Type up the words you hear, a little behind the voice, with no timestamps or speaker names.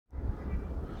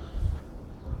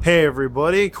Hey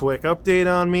everybody, quick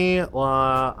update on me.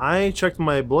 I checked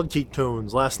my blood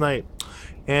ketones last night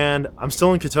and I'm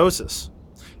still in ketosis.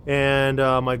 And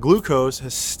my glucose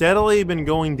has steadily been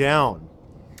going down.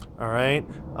 All right.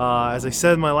 As I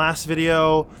said in my last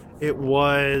video, it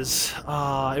was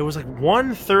like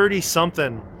 130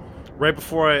 something right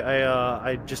before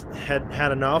I just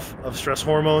had enough of stress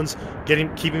hormones,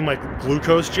 keeping my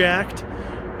glucose jacked,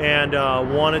 and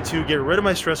wanted to get rid of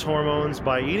my stress hormones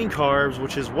by eating carbs,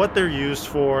 which is what they're used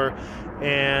for.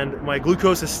 And my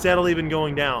glucose has steadily been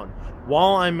going down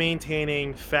while I'm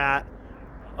maintaining fat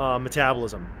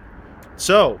metabolism.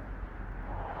 So,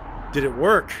 did it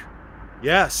work?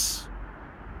 Yes.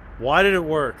 Why did it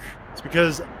work? It's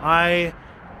because I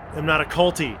am not a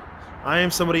culty. I am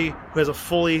somebody who has a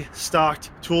fully stocked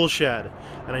tool shed,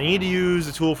 and I need to use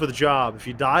the tool for the job. If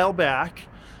you dial back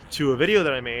to a video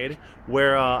that I made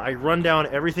where I run down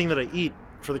everything that I eat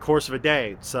for the course of a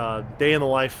day, it's a day in the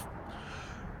life.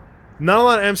 Not a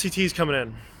lot of MCTs coming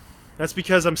in. That's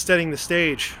because I'm setting the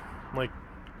stage like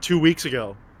 2 weeks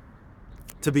ago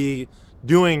to be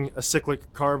doing a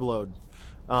cyclic carb load.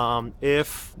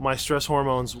 If my stress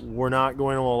hormones were not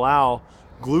going to allow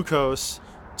glucose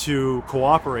to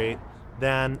cooperate,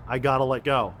 then I gotta let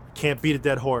go. Can't beat a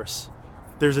dead horse.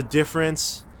 There's a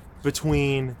difference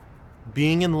between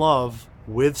being in love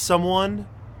with someone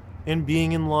and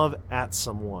being in love at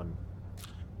someone.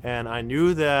 And I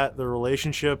knew that the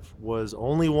relationship was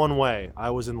only one way. I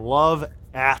was in love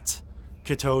at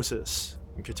ketosis,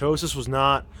 and ketosis was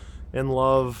not in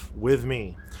love with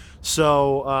me.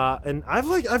 So, and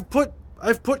I've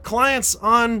put clients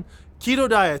on keto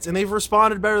diets, and they've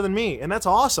responded better than me, and that's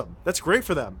awesome. That's great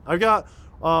for them. I've got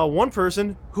one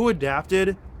person who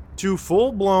adapted to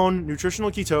full-blown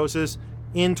nutritional ketosis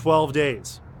in 12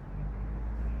 days.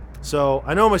 So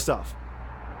I know my stuff,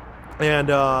 and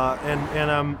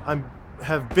I'm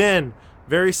have been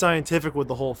very scientific with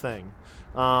the whole thing.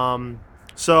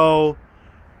 So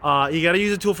you got to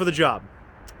use a tool for the job.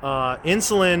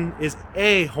 Insulin is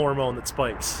a hormone that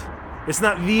spikes. It's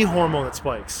not the hormone that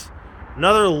spikes.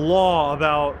 Another law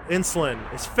about insulin: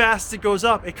 as fast as it goes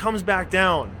up, it comes back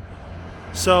down.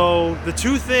 So the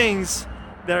two things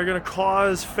that are going to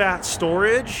cause fat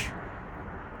storage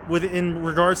in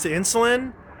regards to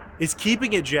insulin is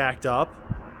keeping it jacked up.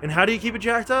 And how do you keep it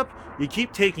jacked up? You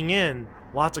keep taking in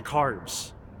lots of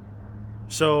carbs.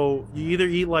 So you either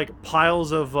eat like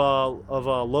piles of low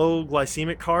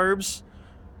glycemic carbs,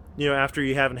 after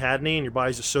you haven't had any, and your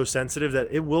body's just so sensitive that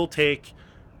it will take,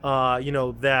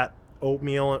 that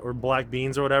oatmeal or black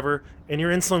beans or whatever, and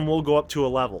your insulin will go up to a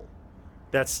level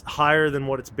that's higher than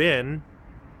what it's been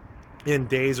in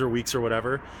days or weeks or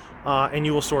whatever, and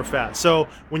you will store fat. So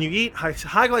when you eat high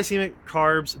glycemic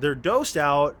carbs, they're dosed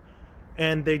out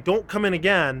and they don't come in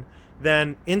again,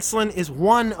 then insulin is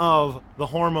one of the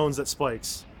hormones that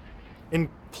spikes and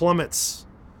plummets.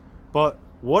 But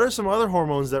what are some other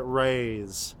hormones that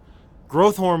raise?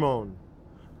 Growth hormone,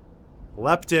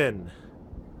 leptin,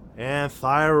 and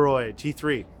thyroid,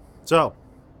 T3. So,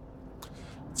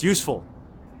 it's useful.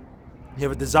 You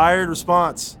have a desired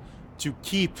response to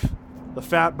keep the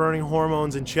fat-burning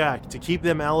hormones in check, to keep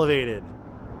them elevated,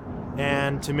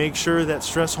 and to make sure that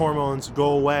stress hormones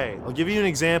go away. I'll give you an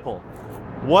example.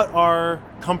 What are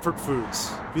comfort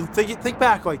foods? If you think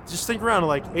back, just think around,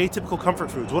 atypical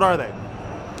comfort foods. What are they?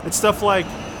 It's stuff like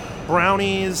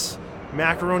brownies,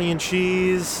 macaroni and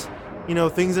cheese,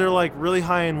 things that are really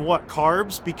high in what?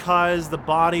 Carbs, because the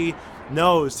body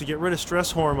knows to get rid of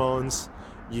stress hormones,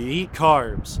 you eat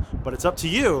carbs, but it's up to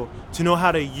you to know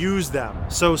how to use them.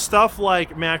 So stuff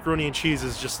like macaroni and cheese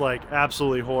is just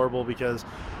absolutely horrible because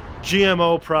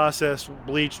GMO processed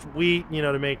bleached wheat,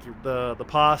 to make the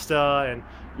pasta, and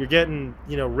you're getting,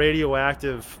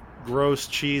 radioactive gross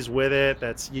cheese with it.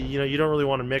 That's, you don't really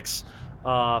want to mix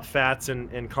fats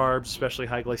and carbs, especially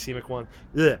high glycemic ones.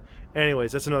 Ugh.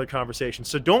 Anyways, that's another conversation.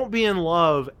 So don't be in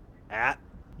love at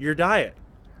your diet.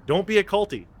 Don't be a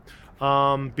culty.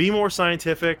 Be more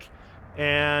scientific,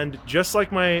 and just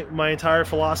like my entire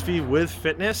philosophy with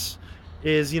fitness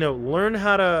is, learn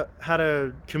how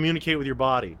to communicate with your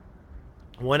body.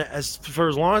 For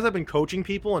as long as I've been coaching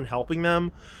people and helping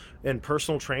them in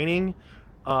personal training,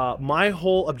 my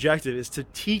whole objective is to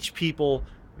teach people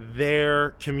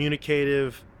their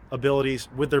communicative abilities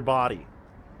with their body.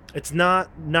 It's not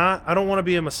I don't want to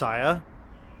be a messiah.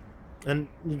 And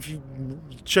if you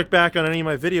check back on any of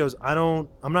my videos,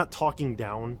 I'm not talking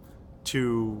down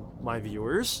to my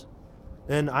viewers.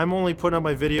 And I'm only putting up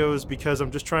my videos because I'm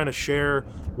just trying to share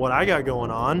what I got going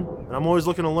on, and I'm always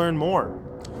looking to learn more.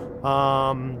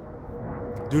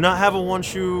 Do not have a one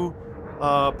shoe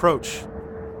approach.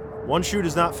 One shoe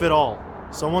does not fit all.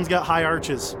 Someone's got high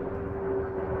arches.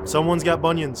 Someone's got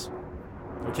bunions.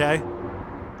 Okay?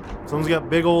 Someone's got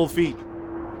big old feet.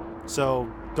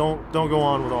 So don't go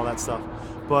on with all that stuff.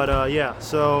 But yeah,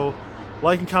 so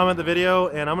like and comment the video,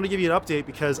 and I'm gonna give you an update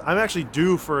because I'm actually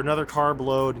due for another carb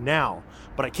load now,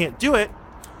 but I can't do it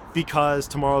because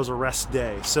tomorrow's a rest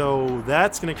day. So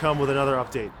that's gonna come with another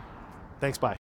update. Thanks, bye.